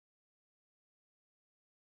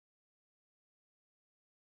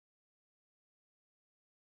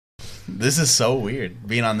This is so weird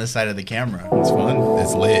being on this side of the camera. It's fun.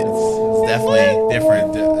 It's lit. It's definitely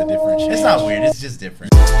different. A different change. It's not weird. It's just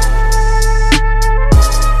different.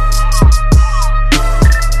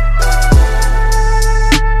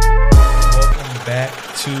 Welcome back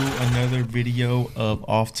to another video of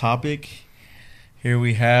Off Topic. Here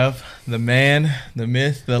we have the man, the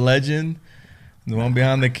myth, the legend, the one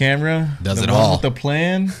behind the camera. Does the it one all. with the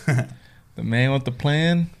plan. The man with the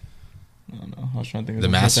plan. I don't know. I was trying to think of The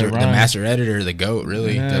master editor, the GOAT,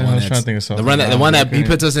 really. Yeah, the I one was that's, trying to think of something. the one that he Okay.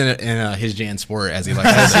 puts us in his Jan Sport, as he likes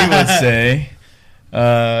to As he would say.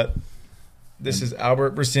 say. This is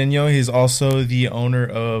Albert Briseño. He's also the owner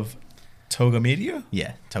of Toga Media.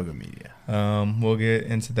 Yeah, Toga Media. We'll get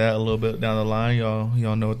into that a little bit down the line.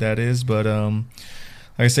 Y'all know what that is. But like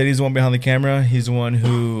I said, he's the one behind the camera. He's the one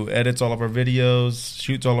who edits all of our videos,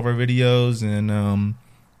 shoots all of our videos, and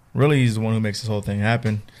really he's the one who makes this whole thing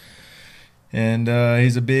happen. And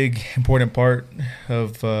he's a big, important part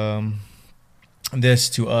of this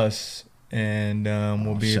to us, and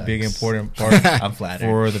will be a big, important part I'm flattered.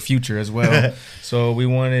 for the future as well. So we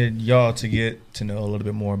wanted y'all to get to know a little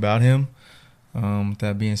bit more about him. With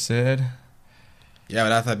that being said, Yeah,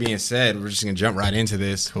 but after that being said, we're just going to jump right into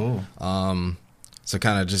this. Cool. So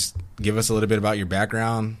kind of just give us a little bit about your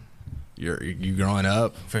background, you growing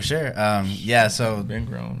up. For sure. Yeah, so been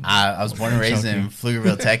grown. I was born and raised in Chunky.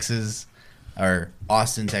 Pflugerville, Texas, or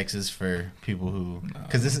Austin, Texas, for people who,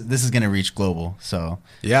 because this is gonna reach global. So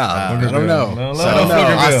Yeah, I don't know. No, so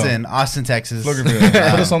Pflugerville. Austin, Texas.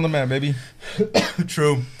 Pflugerville. Put us on the map, baby.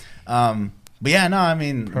 True. But yeah, no, I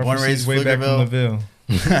mean, born and raised way back from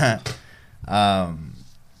Pflugerville. Laville.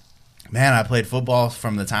 Man, I played football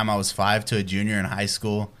from the time I was 5 to a junior in high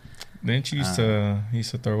school. Didn't you used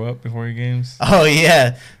to throw up before your games? Oh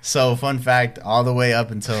yeah. So fun fact, all the way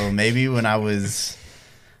up until maybe when I was,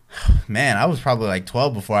 man, I was probably like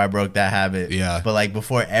 12 before I broke that habit. Yeah. But like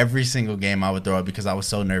before every single game, I would throw up because I was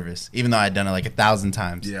so nervous, even though I'd done it like 1,000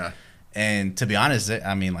 times. Yeah. And to be honest,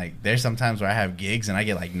 I mean, like, there's some times where I have gigs and I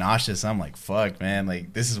get like nauseous. I'm like, fuck, man,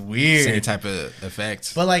 like this is weird. Same type of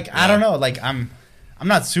effect. But like, I don't know, like I'm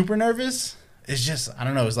not super nervous. It's just, I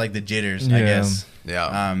don't know, it's like the jitters, I Yeah. guess.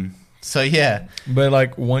 Yeah. So yeah. But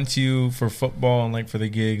like once you, for football and like for the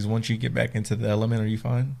gigs, once you get back into the element, are you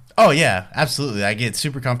fine? Oh yeah, absolutely. I get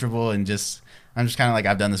super comfortable and I'm just kind of like,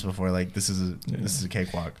 I've done this before. Like this is a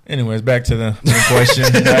cakewalk. Anyways, back to the main question.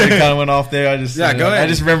 I kind of went off there. I just Yeah, go ahead. I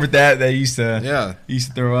just remembered that you used to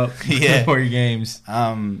throw up Yeah. before your games.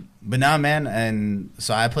 But now, man, and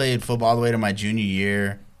so I played football all the way to my junior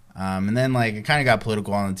year, and then like it kind of got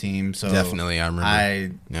political on the team. So Definitely, I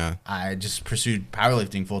remember. I just pursued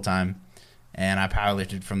powerlifting full time, and I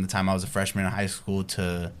powerlifted from the time I was a freshman in high school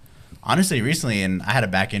to honestly recently. And I had a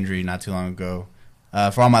back injury not too long ago.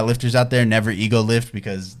 For all my lifters out there, never ego lift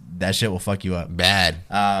because that shit will fuck you up. Bad.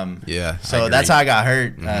 Yeah. So that's how I got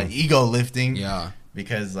hurt. Ego lifting. Yeah.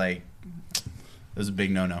 Because like it was a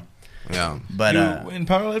big no. Yeah. But in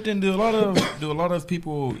powerlifting, do a lot of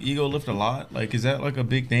people ego lift a lot? Like, is that like a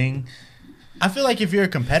big thing? I feel like if you're a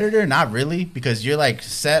competitor, not really, because you're like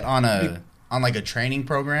set on like a training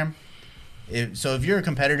program. So if you're a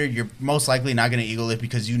competitor, you're most likely not going to ego lift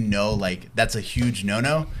because you know like that's a huge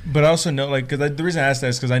no. But I also know, like, because the reason I ask that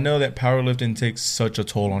is because I know that powerlifting takes such a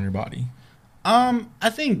toll on your body. I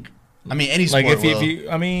mean any sport Like will. if you,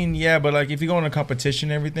 I mean, yeah, but like if you go in a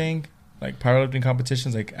competition and everything, like powerlifting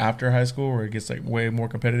competitions, like after high school where it gets like way more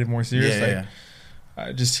competitive, more serious. Yeah.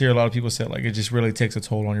 I just hear a lot of people say like it just really takes a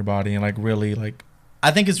toll on your body and like really like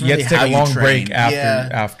I think it's you really have to how take a you long train. break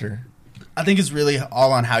after. I think it's really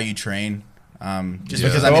all on how you train. Just Yeah.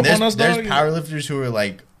 because I mean, Throw up on us, there's dog? powerlifters who are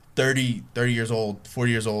like 30 years old,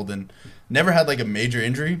 40 years old, and never had like a major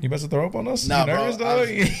injury. You about to throw up on us? No, You bro. nervous, dog?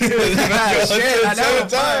 I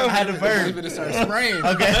know. I had to burp. Gonna start spraying.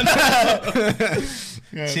 Okay.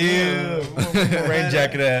 Chill. Rain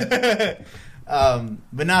jacket at.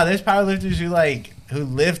 But no, there's powerlifters who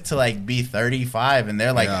live to like be 35 and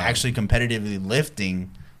they're like Yeah. actually competitively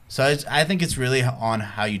lifting. So I think it's really on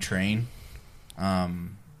how you train.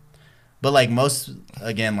 But like most,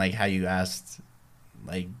 again, like how you asked,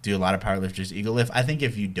 like do a lot of powerlifters ego lift? I think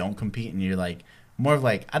if you don't compete and you're like more of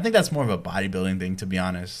like, I think that's more of a bodybuilding thing, to be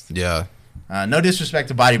honest. Yeah. No disrespect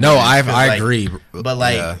to bodybuilding. No, I like, agree. But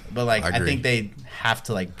like, Yeah, I agree. think they have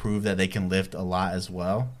to like prove that they can lift a lot as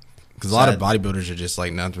well. Because a lot of bodybuilders are just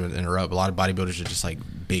like, not to interrupt, a lot of bodybuilders are just like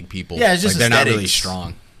big people. Yeah, it's just like, they're not really aesthetics.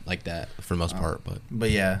 strong like that for the most part.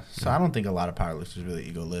 But yeah, so I don't think a lot of powerlifters really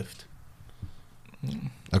ego lift.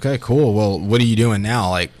 Okay, cool. Well, what are you doing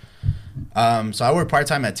now? Like, So I work part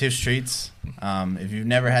time at Tiff's Treats. If you've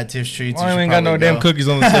never had Tiff's Treats, I you should ain't got no probably damn go. cookies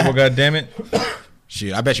on the table. God damn it!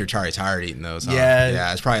 Shoot, I bet you're probably tired eating those. Huh? Yeah.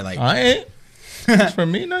 Yeah, it's probably like I ain't. It's for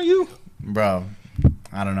me, not you. Bro,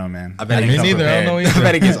 I don't know, man. I bet didn't Me come neither. I don't know prepared. either. I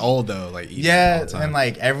bet it gets old though. Like eating all Yeah, the time. and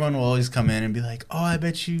like everyone will always come in and be like, "Oh, I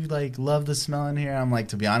bet you like love the smell in here." I'm like,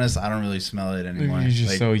 to be honest, I don't really smell it anymore. You're just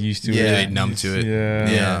Like, so used to yeah, it. numb to it. Yeah.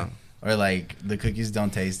 yeah. Or like the cookies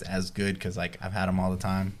don't taste as good because like I've had them all the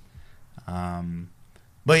time.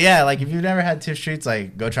 But yeah, like if you've never had Tiff Streets,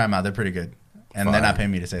 like go try them out. They're pretty good. And they're not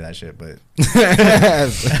paying me to say that shit, but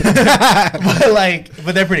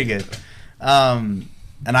but they're pretty good.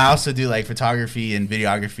 And I also do like photography and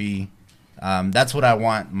videography. That's what I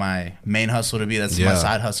want my main hustle to be. That's my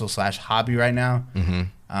side hustle / hobby right now.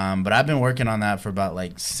 Mm-hmm. But I've been working on that for about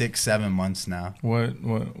like 6-7 months now. What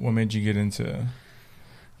made you get into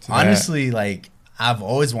Honestly, like I've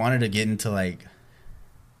always wanted to get into like,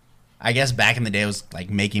 I guess back in the day it was like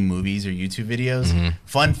making movies or YouTube videos. Mm-hmm.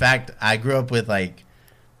 Fun fact, I grew up with like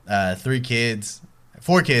 4 kids,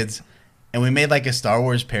 and we made like a Star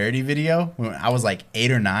Wars parody video when I was like 8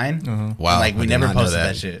 or 9. Uh-huh. Wow, And, like I we did never not know posted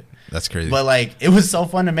that shit. That's crazy. But like it was so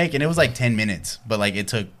fun to make, and it was like 10 minutes, but like it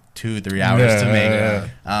took 2-3 hours to make. Yeah.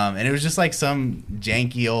 And it was just like some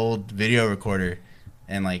janky old video recorder,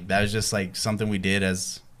 and like that was just like something we did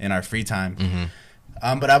as in our free time. Mm-hmm.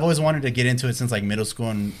 But I've always wanted to get into it since like middle school,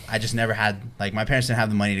 and I just never had, like, my parents didn't have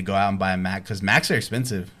the money to go out and buy a Mac because Macs are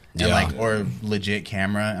expensive, and Yeah. like, or legit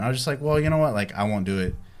camera. And I was just like, well, you know what, like I won't do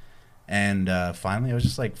it. And finally, I was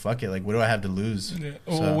just like, fuck it, like what do I have to lose? Yeah.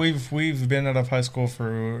 So- Well, we've been out of high school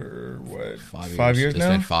for what 5 years It's now.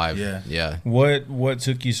 been 5. Yeah. Yeah. What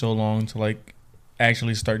took you so long to like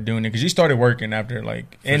actually start doing it? Because you started working after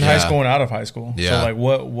like in high Yeah. school and out of high school. Yeah. So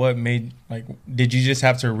like what made, like, did you just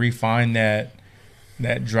have to refine that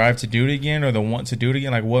drive to do it again, or the want to do it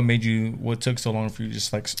again? Like what took so long for you to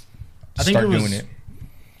just like I think start it was- doing it?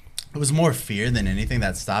 It was more fear than anything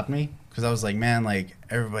that stopped me, because I was like, man, like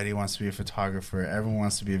everybody wants to be a photographer, everyone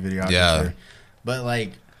wants to be a videographer. Yeah. But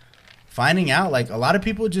like finding out, like a lot of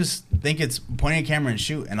people just think it's pointing a camera and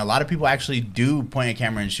shoot, and a lot of people actually do point a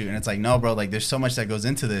camera and shoot, and it's like, no, bro, like there's so much that goes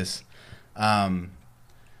into this.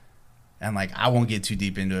 And like I won't get too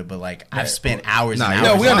deep into it, but like I've spent hours Nah, and you're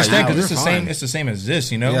hours. No, we and understand because hours. it's the You're same. fine. It's the same as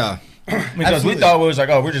this, you know. Yeah. Because we Absolutely. thought it was like,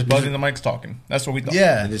 oh, we're just buzzing the mics talking. That's what we thought.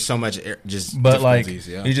 Yeah. And there's so much just But like difficulties,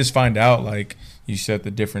 yeah. you just find out, like you set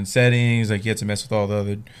the different settings, like you had to mess with all the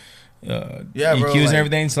other Yeah, bro, EQs and like-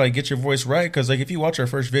 everything to like get your voice right. Because like if you watch our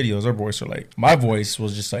first videos, our voice are like, my voice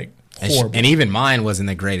was just like and, horrible. and even mine wasn't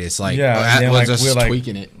the greatest. Like, Yeah, and I then, was like, just we're like-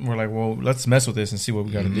 tweaking it. We're like, well, let's mess with this and see what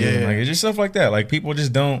we got to do. Yeah. Like it's just stuff like that. Like people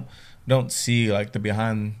just don't see like the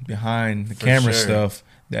behind the For camera sure. stuff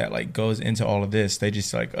that like goes into all of this. They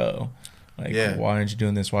just like, oh, like Yeah. why aren't you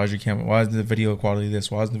doing this? Why is your camera? Why is the video quality this?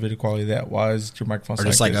 Why is the video quality that? Why is your microphone? Or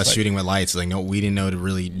just like this? us shooting with lights. Like, no, we didn't know to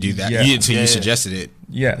really do that. Yeah. Until Yeah. you suggested it.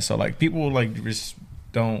 Yeah, so like people like just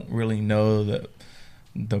don't really know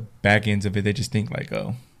the back ends of it. They just think like,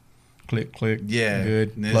 oh, click, Yeah,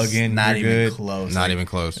 good, It's plug in, not you're even good. close. Not Like, even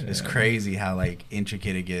close. It's Yeah. crazy how like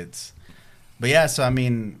intricate it gets. But yeah, so I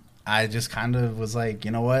mean, I just kind of was like,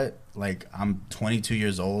 you know what? Like I'm 22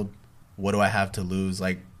 years old. What do I have to lose?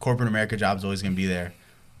 Like corporate America job's always gonna be there.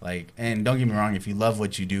 Like, and don't get me wrong, if you love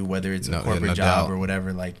what you do, whether it's No, a corporate no job doubt. or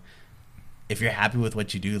whatever, like if you're happy with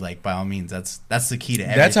what you do, like by all means, that's the key to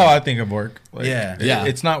everything. That's how I think of work. Like, Yeah. Yeah.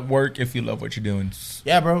 It's not work if you love what you're doing.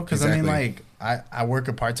 Yeah, bro. Because I mean, Exactly. like, I work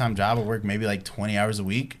a part-time job. I work maybe like 20 hours a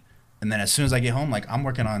week, and then as soon as I get home, like I'm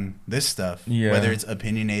working on this stuff. Yeah. Whether it's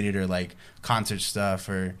opinionated or like concert stuff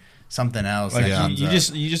or something else. Like that Yeah. comes you up.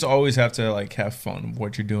 just always have to like have fun with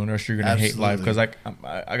what you're doing, or else you're gonna hate life. Absolutely. Because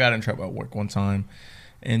like I got in trouble at work one time,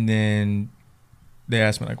 and then they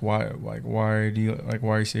asked me like why are you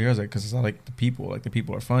still here? I was like, because it's not like the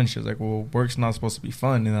people are fun. She was like, well, work's not supposed to be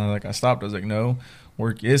fun. And I stopped. I was like, no,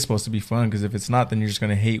 work is supposed to be fun, because if it's not, then you're just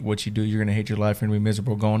gonna hate what you do. You're gonna hate your life and be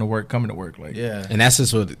miserable going to work, coming to work. Like yeah. And that's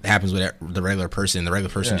just what happens with the regular person. The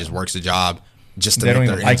regular person Yeah. just works a job just to they don't make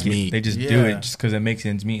even their like ends it. meet. They just do Yeah. it just because it makes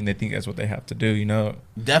ends meet, and they think that's what they have to do. You know?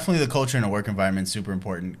 Definitely the culture in a work environment is super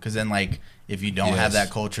important, because then like if you don't have Yes.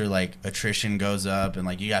 that culture, like attrition goes up, and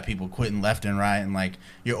like you got people quitting left and right, and like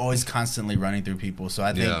you're always constantly running through people. So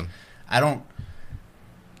I think Yeah. I don't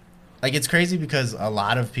like, it's crazy because a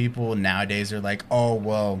lot of people nowadays are like, oh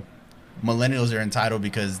well, millennials are entitled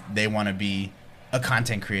because they want to be a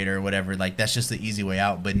content creator or whatever. Like that's just the easy way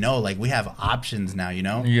out. But no, like we have options now, you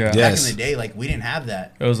know? Yeah. Back Yes. in the day, like we didn't have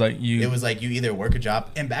that. It was like you. It was like you either work a job,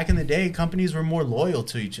 and back in the day, companies were more loyal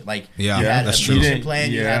to each. Like Yeah, you had that's a true. pension You plan,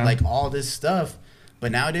 you didn't- had yeah. like all this stuff.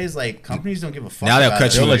 But nowadays, like companies don't give a fuck. Now they'll about cut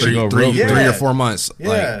it. you They'll let you three, go three, real quick. 3 or Yeah. 4 months,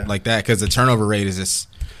 Yeah. like that, because the turnover rate is just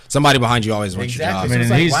somebody behind you always wants Exactly. I your mean, job. it's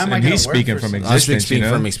and like, he's why am I and gonna he's work speaking for from some- I'm existence. speaking you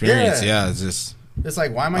know? from experience. Yeah. Yeah, it's just It's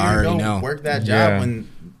like, why am I I going already to go know. work that job Yeah. when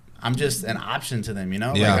I'm just an option to them, you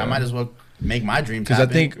know? Yeah. Like, I might as well make my dreams Because I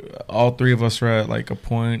happen. think all three of us are at like a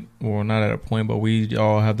point, well, not at a point, but we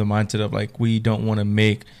all have the mindset of like we don't want to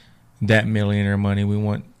make that millionaire money. We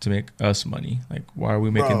want to make us money. Like, why are we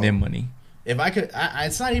making Bro. them money? if I could,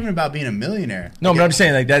 it's not even about being a millionaire. No, Like, but I'm just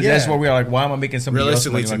saying like that. That's Yeah. where we are. Like, why am I making somebody else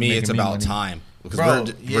realistically money? to like me, making it's about money? time because Bro,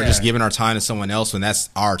 we're just yeah. giving our time to someone else when that's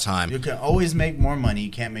our time. You can always make more money. You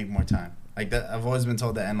can't make more time. Like that, I've always been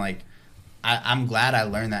told that, and like, I'm glad I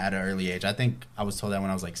learned that at an early age. I think I was told that when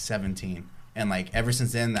I was like 17, and like ever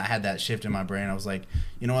since then, I had that shift in my brain. I was like,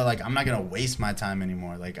 you know what? Like, I'm not gonna waste my time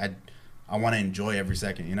anymore. Like, I want to enjoy every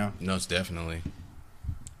second. You know? No, it's definitely.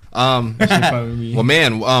 That should probably be- Well,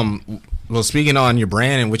 man. Well, speaking on your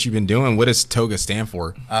brand and what you've been doing, what does Toga stand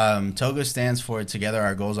for? TOGA stands for Together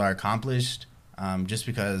Our Goals Are Accomplished. Just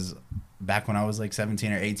because back when I was like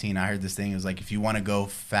 17 or 18, I heard this thing. It was like, if you want to go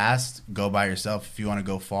fast, go by yourself. If you want to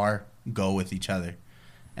go far, go with each other.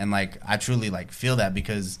 And like, I truly like feel that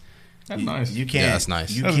because That's nice. you can't. Yeah, that's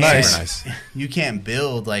nice. You That's can't, nice. Super nice. You can't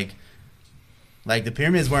build like the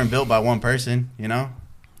pyramids weren't built by one person, you know.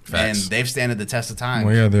 Facts. And they've standed the test of time.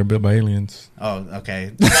 Well, yeah, they're built by aliens. Oh,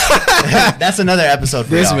 okay. That's another episode for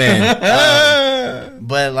This y'all. man.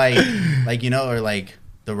 But like you know, or like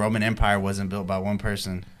the Roman Empire wasn't built by one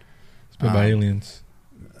person. It's built by Um, aliens.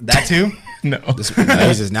 That too. No.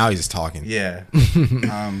 Now he's just talking. Yeah.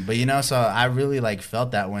 But you know, so I really like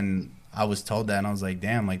felt that when I was told that, and I was like,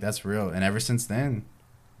 damn, like that's real. And ever since then,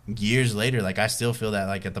 years later, like I still feel that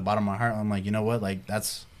like at the bottom of my heart. I'm like, you know what, like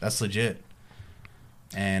that's legit.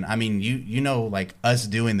 And I mean, you know, like us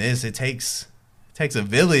doing this, it takes a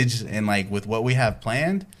village, and like with what we have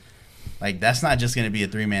planned, like that's not just gonna be a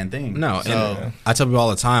 3-man thing. No, so and I tell people all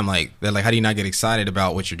the time, like, they're like, how do you not get excited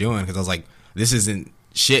about what you're doing? Because I was like, this isn't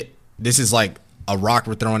shit. This is like a rock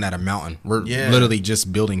we're throwing at a mountain. We're literally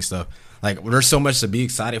just building stuff. Like, there's so much to be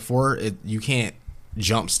excited for. You can't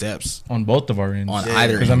jump steps On both of our ends. on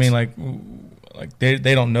either. Because I ends. mean, like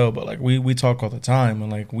they don't know, but like we talk all the time,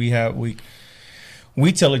 and like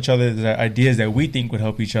we tell each other the ideas that we think would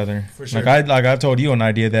help each other. For sure. Like I told you an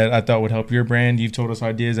idea that I thought would help your brand. You've told us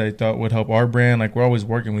ideas I thought would help our brand. Like, we're always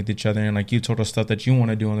working with each other, and like you told us stuff that you want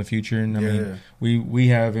to do in the future. And I mean, we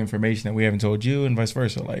have information that we haven't told you, and vice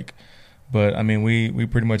versa. Like, but I mean, we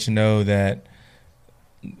pretty much know that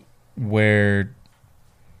where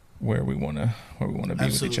we want to be with each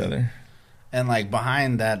Absolutely. other. And like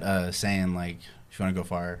behind that saying, like, if you want to go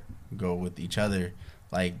far, go with each other.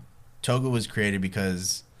 Like, Toga was created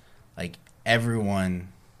because like everyone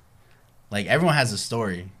has a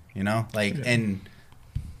story, you know, like, and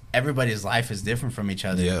everybody's life is different from each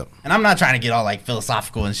other. Yeah. And I'm not trying to get all like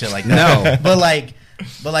philosophical and shit like that. No. but like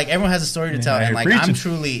everyone has a story to Yeah, tell, I and like preaching. I'm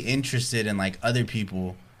truly interested in like other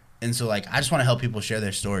people, and so like I just want to help people share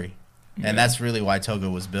their story, and that's really why Toga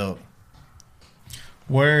was built.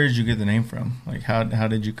 Where did you get the name from? Like, how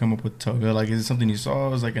did you come up with Toga? Like, is it something you saw?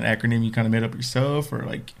 Was like an acronym you kind of made up yourself, or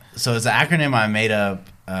like? So it's an acronym I made up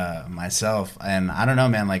myself, and I don't know,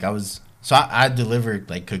 man. Like I delivered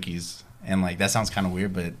like cookies, and like that sounds kind of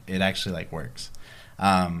weird, but it actually like works.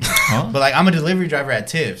 But like I'm a delivery driver at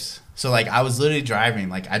Tiff's, so like I was literally driving.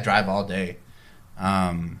 Like I drive all day,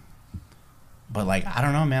 but like I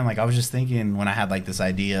don't know, man. Like I was just thinking when I had like this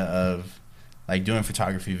idea of like doing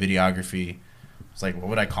photography, videography. It's like, what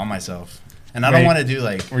would I call myself? And I don't Wait. want to do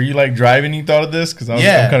like. Were you like driving? You thought of this? Because I was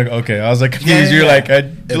Yeah. kind of okay. I was like confused. Yeah. You're like I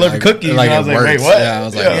deliver like- cookies. like and I it was like, wait, works. what? Yeah, I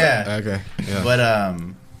was like, Yeah. okay. Yeah. But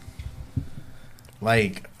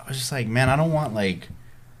like I was just like, man, I don't want like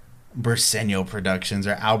Bersenio Productions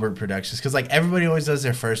or Albert Productions, because like everybody always does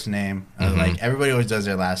their first name, like everybody always does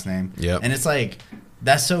their last name. Yep. And it's like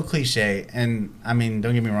that's so cliche. And I mean,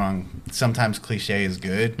 don't get me wrong, sometimes cliche is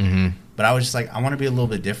good. Mm-hmm. But I was just like, I want to be a little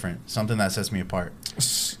bit different, something that sets me apart.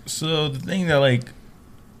 So the thing that like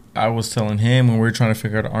I was telling him when we were trying to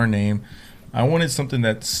figure out our name, I wanted something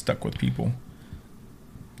that stuck with people.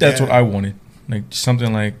 That's Yeah. what I wanted. Like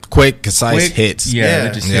something like Quick, concise quick, hits. Yeah, Yeah.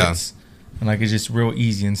 it just Yeah. hits. And like it's just real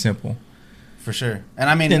easy and simple. For sure. And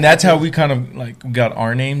I mean, And that's how we kind of like got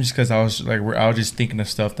our name, just because I was just thinking of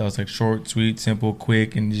stuff that was like short, sweet, simple,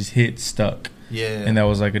 quick, and just hit stuck. Yeah. And that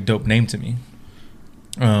was like a dope name to me.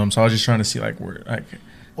 So I was just trying to see like where like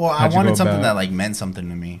Well, I how'd you wanted go something about- that like meant something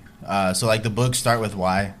to me. So like the books start with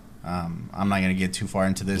why. I'm not gonna get too far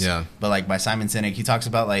into this. Yeah. But like by Simon Sinek, he talks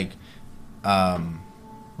about like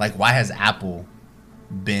why has Apple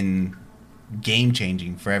been game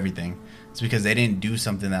changing for everything? It's because they didn't do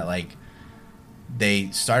something that like they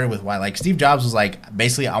started with why. Like Steve Jobs was like,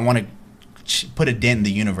 basically, I want to put a dent in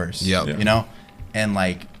the universe. Yep. You know, and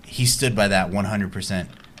like he stood by that 100%,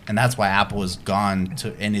 and that's why Apple is gone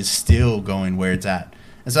to and is still going where it's at.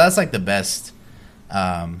 And so that's like the best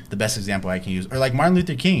example I can use. Or like Martin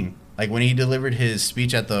Luther King, like when he delivered his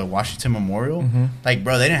speech at the Washington Memorial, like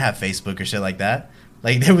bro, they didn't have Facebook or shit like that.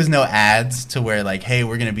 Like there was no ads to where like, hey,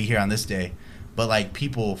 we're gonna be here on this day. But like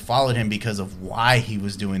people followed him because of why he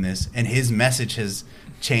was doing this, and his message has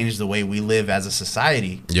changed the way we live as a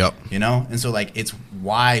society. Yep. You know, and so like it's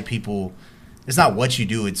why people. It's not what you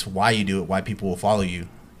do; it's why you do it. Why people will follow you.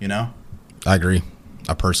 You know. I agree.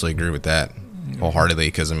 I personally agree with that wholeheartedly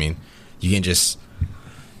because I mean, you can't just.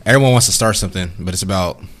 Everyone wants to start something, but it's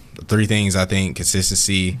about 3 things. I think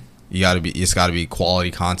consistency. It's got to be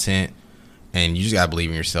quality content, and you just got to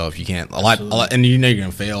believe in yourself. You can't a lot, and you know you're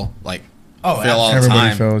gonna fail. Like. Fail all the everybody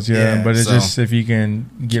time. fails, yeah. But it's just if you can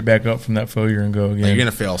get back up from that failure and go again. Like you're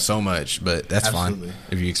gonna fail so much, but that's fine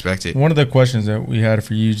if you expect it. One of the questions that we had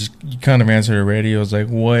for you, just you kind of answered already, was like,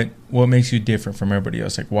 what makes you different from everybody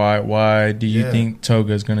else? Like, why do you think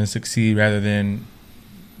Toga is gonna succeed rather than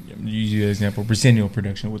use the example Briseno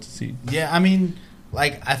production would succeed? Yeah, I mean,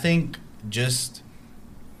 like I think just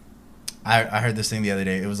I heard this thing the other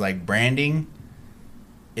day. It was like marketing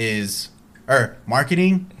is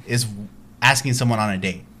asking someone on a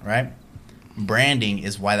date, right? Branding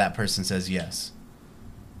is why that person says yes.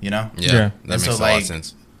 You know? Yeah. That makes a lot of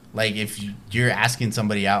sense. Like if you're asking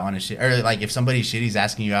somebody out on a shit, or like if somebody shitty's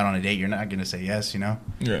asking you out on a date, you're not gonna say yes, you know?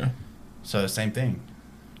 Yeah. So same thing.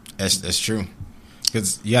 That's true.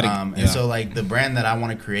 Because you gotta. And so like the brand that I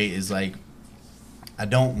want to create is like, I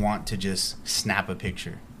don't want to just snap a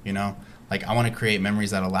picture, you know? Like I want to create memories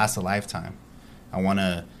that'll last a lifetime. I want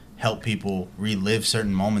to help people relive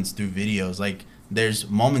certain moments through videos. Like there's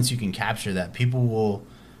moments you can capture that people will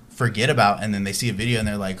forget about, and then they see a video and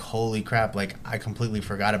they're like, holy crap, like I completely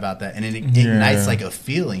forgot about that, and it ignites like a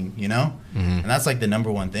feeling, you know? And that's like the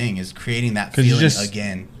number one thing is creating that feeling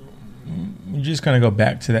again. You just kind of go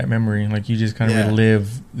back to that memory, like you just kind of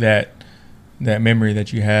relive that memory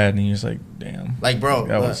that you had, and you're just like, damn. Like bro,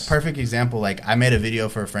 that was perfect example. Like I made a video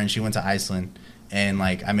for a friend, she went to Iceland, and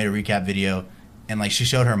like I made a recap video. And like she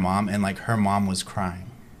showed her mom, and like her mom was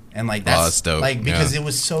crying, and like that's dope. Like because it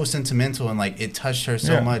was so sentimental, and like it touched her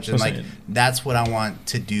so much, and like that's what I want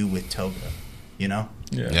to do with Toga, you know?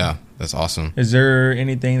 Yeah, that's awesome. Is there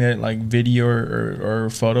anything that like video or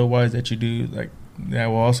photo wise that you do like that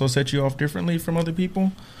will also set you off differently from other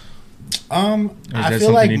people? I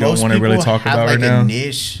feel like most people really talk have about like a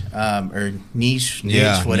niche, or niche,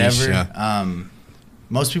 whatever.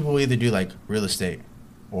 Most people will either do like real estate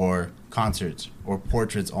or concerts or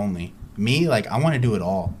portraits only. Me, like I want to do it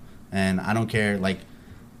all, and I don't care like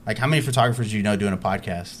how many photographers do you know doing a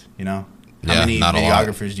podcast, you know? How many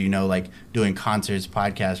videographers do you know like doing concerts,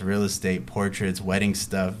 podcasts, real estate, portraits, wedding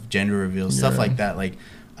stuff, gender reveals, stuff like that? Like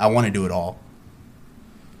I want to do it all.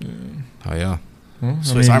 Oh yeah.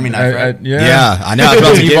 Swiss Army knife, right? I know. I was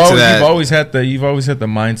about to get to that. You've always had the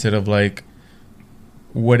mindset of like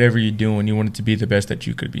whatever you're doing, you want it to be the best that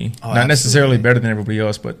you could be. Not necessarily better than everybody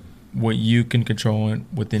else, but what you can control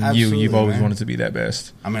within you've always wanted to be that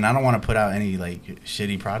best. I mean, I don't want to put out any like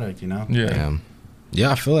shitty product, you know?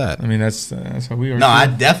 Yeah, I feel that. I mean, that's how we are. No, I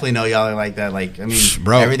definitely know y'all are like that. Like, I mean,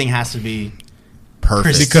 bro, everything has to be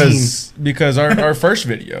perfect. Because our first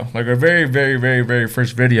video, like our very, very, very, very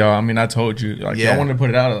first video, I mean, I told you, like, I wanted to put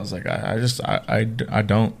it out. I was like, I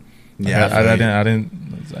don't. Yeah, I didn't.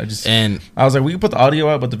 I was like, we can put the audio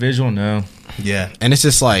out, but the visual, no. Yeah, and it's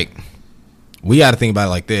just like we got to think about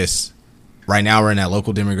it like this. Right now, we're in that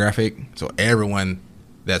local demographic, so everyone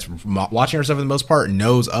that's watching us for the most part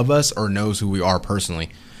knows of us or knows who we are personally.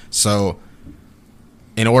 So,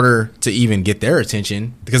 in order to even get their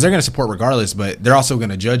attention, because they're going to support regardless, but they're also going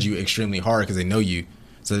to judge you extremely hard because they know you.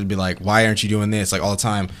 So they'd be like, "Why aren't you doing this?" Like all the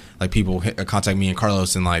time, like people contact me and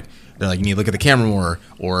Carlos, and like they're like, "You need to look at the camera more,"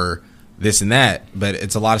 or this and that. But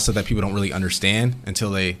it's a lot of stuff that people don't really understand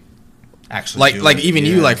until they actually like even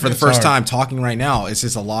you like for the first time talking right now. It's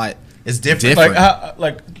just a lot. It's different.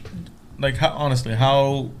 Like how honestly,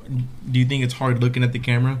 how do you think it's hard looking at the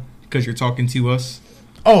camera because you're talking to us?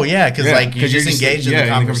 Oh yeah, because like you're just engaged in the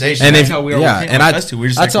conversation. And that's how we are. And I tell we're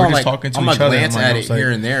just talking to I'm each other. Glance at it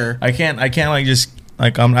here and there. I can't like just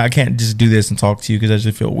like I can't just do this and talk to you because I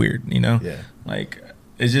just feel weird, you know? Yeah. Like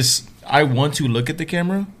it's just I want to look at the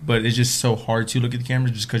camera, but it's just so hard to look at the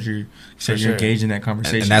camera just because you're engaged in that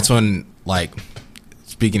conversation. And that's when like.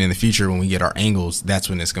 Speaking in the future, when we get our angles, that's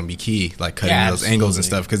when it's going to be key, like cutting those angles and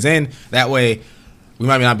stuff. Because then that way, we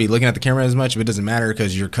might not be looking at the camera as much, but it doesn't matter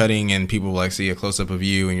because you're cutting and people will like see a close up of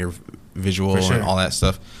you and your visual and all that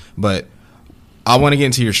stuff. But I want to get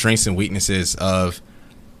into your strengths and weaknesses of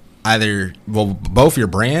both your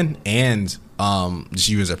brand and just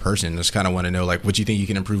you as a person. Just kind of want to know like what you think you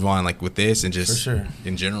can improve on, like with this and just for sure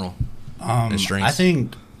in general. Strengths. I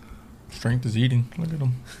think strength is eating. Look at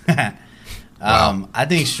them. Wow. I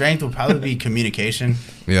think strength will probably be communication.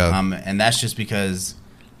 Yeah. And that's just because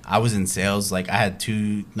I was in sales. Like I had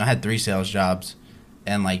 3 sales jobs,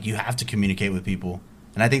 and like you have to communicate with people.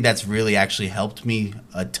 And I think that's really actually helped me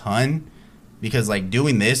a ton, because like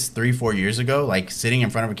doing this 3-4 years ago, like sitting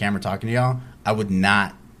in front of a camera talking to y'all, I would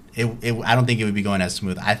not. I don't think it would be going as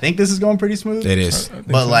smooth. I think this is going pretty smooth. It is,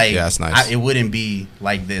 but like, yeah, it's nice. It wouldn't be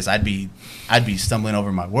like this. I'd be stumbling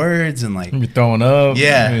over my words and like you'd be throwing up.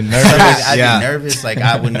 Yeah, I'd be nervous. Like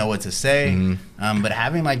I wouldn't know what to say. Mm-hmm. But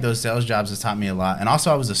having like those sales jobs has taught me a lot. And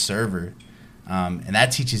also I was a server, and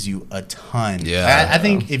that teaches you a ton. Yeah, I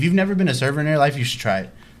think if you've never been a server in your life, you should try it,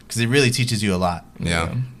 because it really teaches you a lot.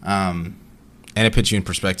 Yeah. And it puts you in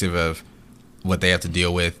perspective of what they have to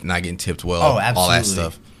deal with, not getting tipped well, Oh, absolutely. all that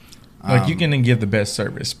stuff. Like you can give the best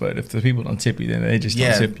service, but if the people don't tip you, then they just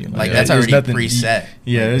don't tip you. Like that's already preset.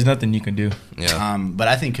 There's nothing you can do. Yeah. But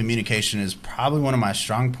I think communication is probably one of my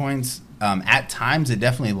strong points. At times, it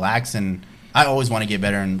definitely lacks, and I always want to get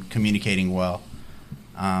better in communicating well.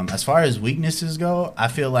 As far as weaknesses go, I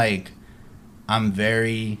feel like I'm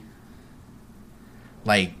very,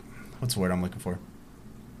 like, what's the word I'm looking for?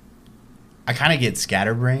 I kind of get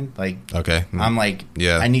scatterbrained. Like, okay, I'm like,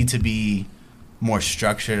 yeah, I need to be more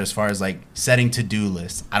structured as far as like setting to-do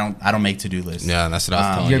lists. I don't make to-do lists. Yeah, that's what I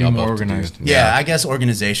was telling you. You More organized. Yeah, I guess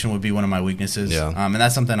organization would be one of my weaknesses. Yeah. And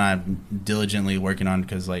that's something I'm diligently working on,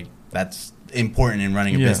 because like that's important in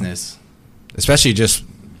running a business. Especially just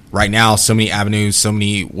right now, so many avenues, so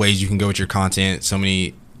many ways you can go with your content, so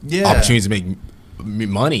many opportunities to make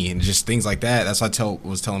money and just things like that. That's what I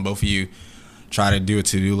was telling both of you. Try to do a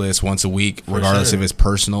to-do list once a week, regardless if it's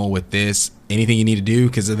personal with this, anything you need to do,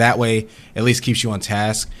 because that way at least keeps you on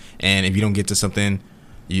task. And if you don't get to something,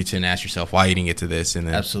 you can ask yourself why you didn't get to this, and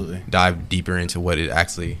then absolutely dive deeper into what it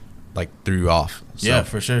actually like threw you off. So. Yeah,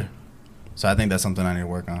 for sure. So I think that's something I need to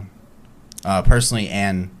work on, personally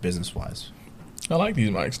and business-wise. I like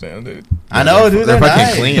these mic stands, dude. I know, dude. They're fucking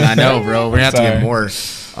nice. clean. I know, bro. We're gonna have to get more.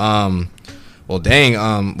 Well,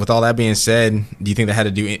 dang. With all that being said, do you think that had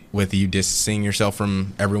to do with you distancing yourself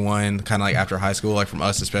from everyone, kind of like after high school, like from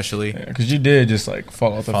us especially? Yeah, because you did just like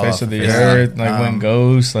fall off the face of the earth, like went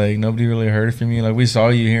ghost. Like nobody really heard from you. Like we saw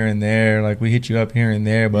you here and there. Like we hit you up here and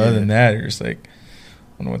there, but other than that, you're just like, I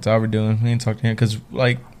don't know what Tyler doing. We ain't talking to him, because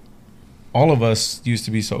like all of us used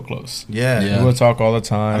to be so close. Yeah. We would talk all the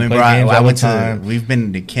time. I mean, play bro, games I all went the time. we've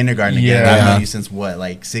been to kindergarten together. I've known you since what,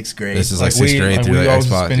 like 6th grade? This is like 6th grade through we the always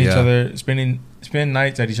Xbox. Spend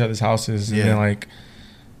nights at each other's houses, and then like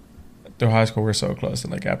through high school we're so close,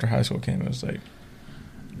 and like after high school came, it was like,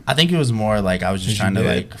 I think it was more like I was just trying to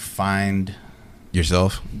like find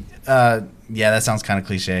yourself. Yeah, that sounds kind of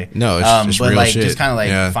cliche. No, it's but real like shit. just kind of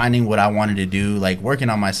like finding what I wanted to do, like working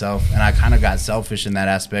on myself, and I kind of got selfish in that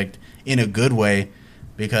aspect in a good way,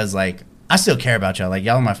 because like I still care about y'all. Like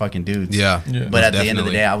y'all are my fucking dudes. Yeah. But at the end of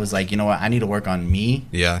the day, I was like, you know what? I need to work on me.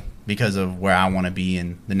 Yeah. Because of where I want to be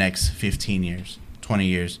in the next 15 years, 20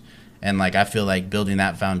 years. And like I feel like building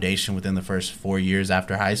that foundation within the first 4 years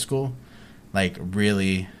after high school, like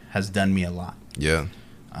really has done me a lot. Yeah.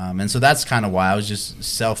 And so that's kind of why I was just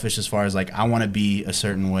selfish as far as like I want to be a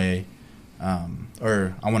certain way,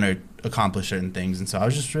 or I want to accomplish certain things. And so I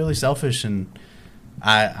was just really selfish, and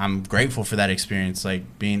I'm grateful for that experience,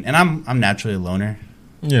 like being, and I'm naturally a loner.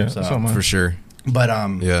 Yeah, so for sure. But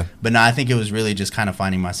yeah. But no, I think it was really just kind of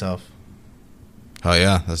finding myself. Oh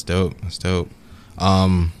yeah, that's dope. That's dope.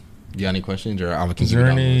 You got any questions, or I can?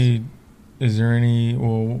 Is there any?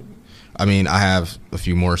 Well, I mean, I have a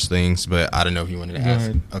few more things, but I don't know if you wanted to ask.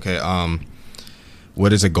 Ahead. Okay.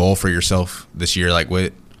 What is a goal for yourself this year? Like,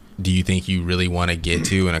 what do you think you really want to get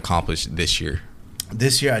to and accomplish this year?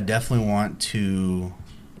 This year, I definitely want to.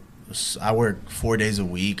 I work 4 days a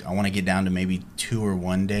week. I want to get down to maybe 2 or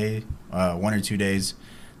 1 day, 1 or 2 days,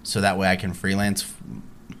 so that way I can freelance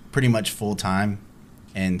pretty much full time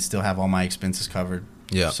and still have all my expenses covered.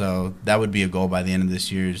 Yeah. So that would be a goal by the end of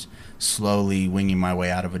this year, is slowly winging my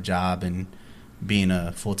way out of a job and being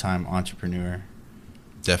a full-time entrepreneur.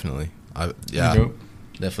 Definitely.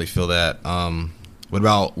 Definitely feel that. What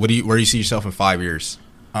about where do you see yourself in 5 years?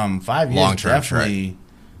 5 years, Long-term, definitely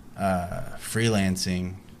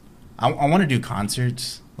freelancing. I want to do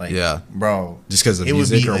concerts. Like, bro, just because of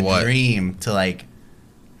music, or what? It would be a dream to like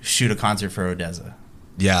shoot a concert for Odessa.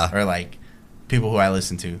 Yeah. Or like people who I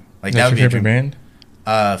listen to. Like that's that would your be favorite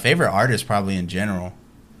band? Favorite artist probably in general.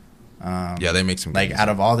 Yeah, they make some good like music. out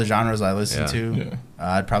of all the genres I listen Yeah. to, Yeah.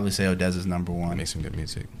 I'd probably say Odessa's number They one. make some good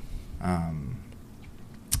music.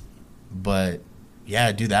 But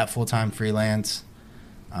yeah, do that full time freelance.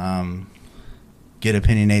 Get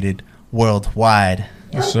opinionated worldwide.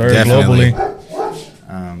 Yes, sir. Definitely.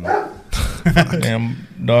 Globally. Damn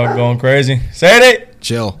dog going crazy. Say it.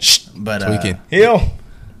 Chill. But Tweaking. Heal.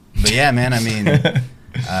 but yeah, man. I mean,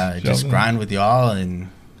 just Jump in. grind with y'all and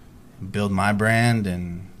build my brand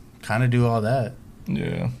and kind of do all that.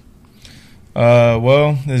 Yeah.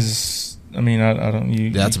 Well, this. I mean, I don't.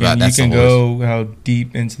 That's you can, about- that's you can the go how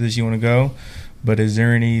deep into this you want to go, but is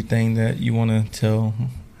there anything that you want to tell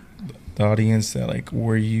the audience that like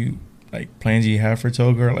where you like plans you have for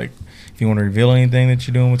Toga, or like if you want to reveal anything that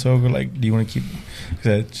you're doing with Toga, like do you want to keep? Is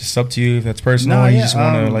that just up to you if that's personal? No, or you yeah, just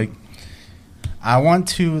want to like. I want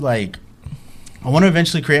to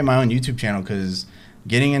eventually create my own YouTube channel because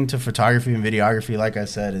getting into photography and videography, like I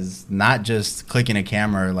said, is not just clicking a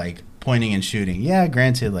camera or like pointing and shooting. Yeah,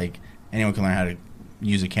 granted, like anyone can learn how to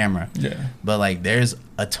use a camera. Yeah. But like there's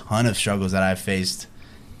a ton of struggles that I've faced,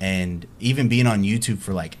 and even being on YouTube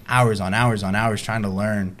for like hours on hours on hours trying to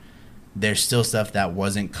learn, there's still stuff that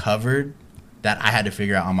wasn't covered that I had to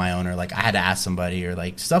figure out on my own, or like I had to ask somebody, or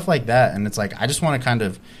like stuff like that. And it's like I just want to kind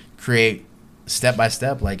of create step by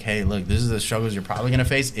step, like, hey, look, this is the struggles you're probably gonna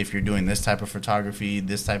face if you're doing this type of photography,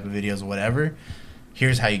 this type of videos, whatever.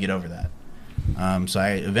 Here's how you get over that. So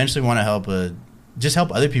I eventually want to help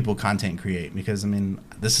other people content create, because I mean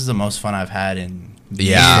this is the most fun I've had in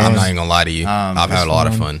Yeah, I'm not even gonna lie to you. I've had a lot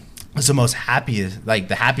of fun. It's the most happiest, like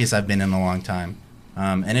the happiest I've been in a long time.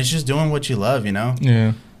 And it's just doing what you love, you know?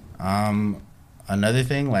 Yeah. Another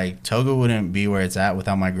thing, like Toga wouldn't be where it's at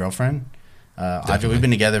without my girlfriend. Audra, we've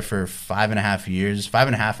been together for 5.5 years,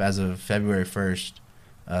 5.5 as of February 1st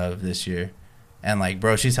of this year. And like,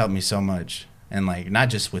 bro, she's helped me so much. And like, not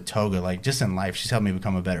just with Toga, like just in life, she's helped me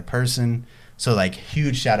become a better person. So like,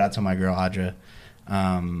 huge shout out to my girl, Audra.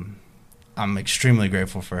 I'm extremely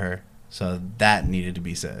grateful for her. So that needed to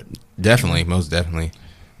be said. Definitely, most definitely.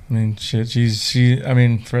 I mean, shit. I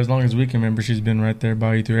mean, for as long as we can remember, she's been right there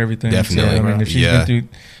by you through everything. Definitely, So, I mean, if she's yeah. been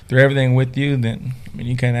through everything with you, then I mean,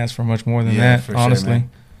 you can't ask for much more than Yeah, that. for sure, Honestly,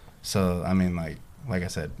 man. So I mean, like I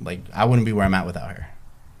said, like I wouldn't be where I'm at without her.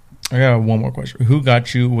 I got one more question. Who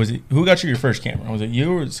got you your first camera? Was it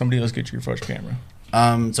you or did somebody else get you your first camera?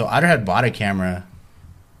 So Audra had bought a camera,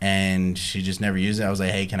 and she just never used it. I was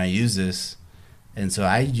like, hey, can I use this? And so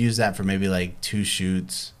I used that for maybe like 2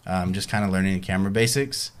 shoots, just kind of learning the camera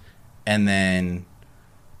basics. And then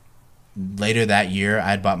later that year,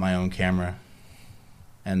 I'd bought my own camera.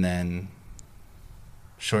 And then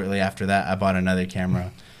shortly after that, I bought another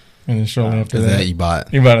camera. And then shortly after Is that, that you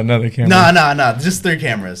bought? you bought another camera. No, just 3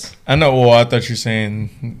 cameras. I know. Well, I thought you were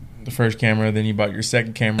saying the first camera, then you bought your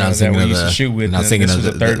second camera I was that thinking we of used to shoot with. and I was and thinking this of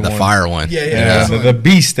was the third the one. fire one. Yeah. The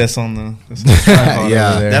beast that's on the tripod Yeah.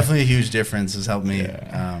 over there. Definitely a huge difference has helped me.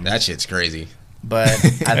 That shit's crazy. But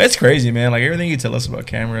It's crazy, man. Like everything you tell us about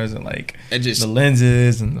cameras and like It just the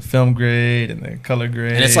lenses and the film grade and the color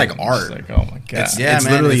grade, And it's like art. like, oh my god, yeah, it's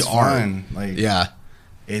man, literally it's art. fun. Like, yeah.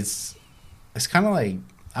 it's kind of like,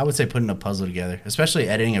 I would say, putting a puzzle together, especially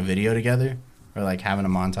editing a video together, or like having a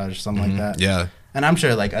montage or something like that. Yeah. And I'm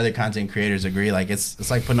sure like other content creators agree, like it's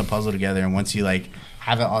like putting a puzzle together, and once you like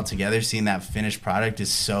have it all together, seeing that finished product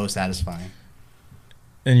is so satisfying.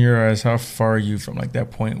 In your eyes, how far are you from like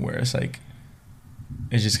that point where it's like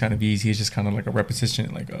it's just kind of easy, it's just kind of like a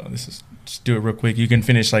repetition, like, oh, this is just do it real quick, you can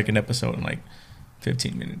finish like an episode in like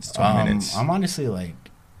 15 minutes, 20 minutes. I'm honestly like,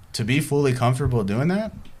 to be fully comfortable doing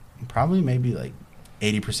that, probably maybe like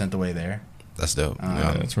 80% the way there. That's dope.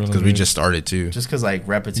 Yeah, that's really Because we good. just started too. Just because like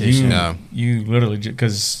repetition. You literally,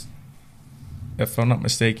 because if I'm not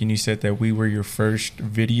mistaken, you said that we were your first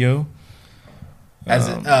video. As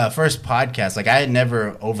first podcast, like I had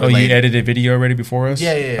never Oh, overlaid. you edited video already before us?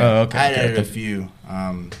 Yeah. Oh, okay. I had okay. edited a few,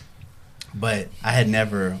 but I had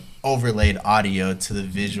never overlaid audio to the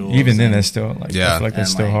visuals. Even then, and, that's still like, Yeah. I feel like that's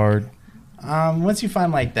And, still like, hard. once you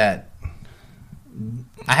find like that,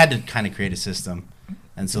 I had to kind of create a system,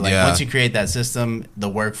 and so like Yeah. once you create that system, the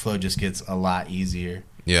workflow just gets a lot easier.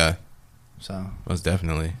 Yeah. So Most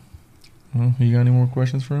definitely. Well, you got any more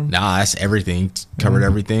questions for him? Nah, that's everything. Covered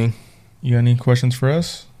everything. You got any questions for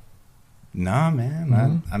us? nah, man.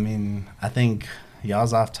 Mhm. I mean, I think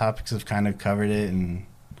y'all's off topics have kind of covered it, and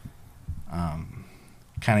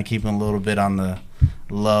kind of keeping a little bit on the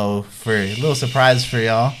low for a little surprise for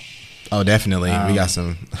y'all. Oh, definitely. We got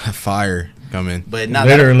some fire coming. But no,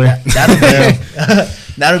 Literally.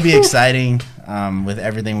 that'll be exciting with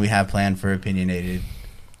everything we have planned for Opinionated,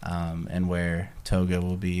 and where Toga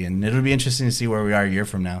will be, and it'll be interesting to see where we are a year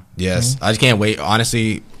from now. Yes, I just can't wait.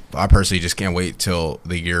 Honestly, I personally just can't wait till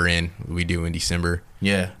the year end we do in December.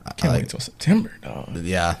 Yeah, can't wait till September, dog.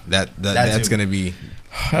 Yeah, that's gonna be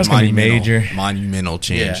monumental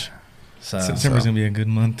change. Yeah. September's gonna be a good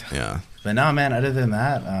month. Yeah, but no, man. Other than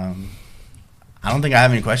that, I don't think I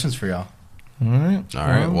have any questions for y'all. All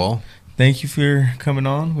right. Well, thank you for coming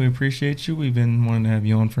on. We appreciate you. We've been wanting to have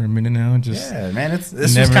you on for a minute now. Yeah, man. This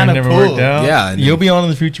was kind of cool. Worked out. Yeah, you'll be on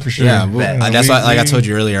in the future for sure. Yeah, that's why. Like I told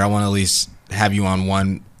you earlier, I want to at least have you on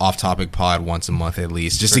one off-topic pod once a month at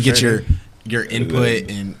least, just to get your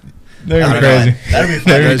input and. That'd be crazy.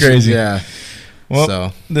 That'd be crazy. Yeah.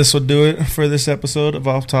 Well, this will do it for this episode of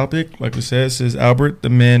Off Topic. Like we said, this is Albert, the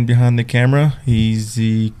man behind the camera. He's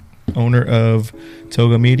the owner of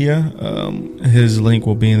Toga Media. His link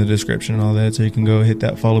will be in the description and all that, so you can go hit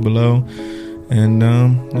that follow below. And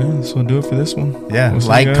this will do it for this one. Yeah,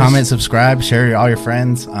 like, comment, subscribe, share all your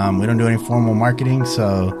friends. We don't do any formal marketing,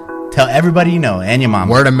 so tell everybody you know and your mom.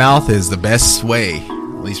 Word of mouth is the best way,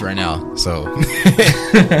 at least right now. So,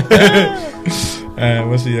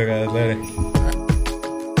 we'll see you guys later.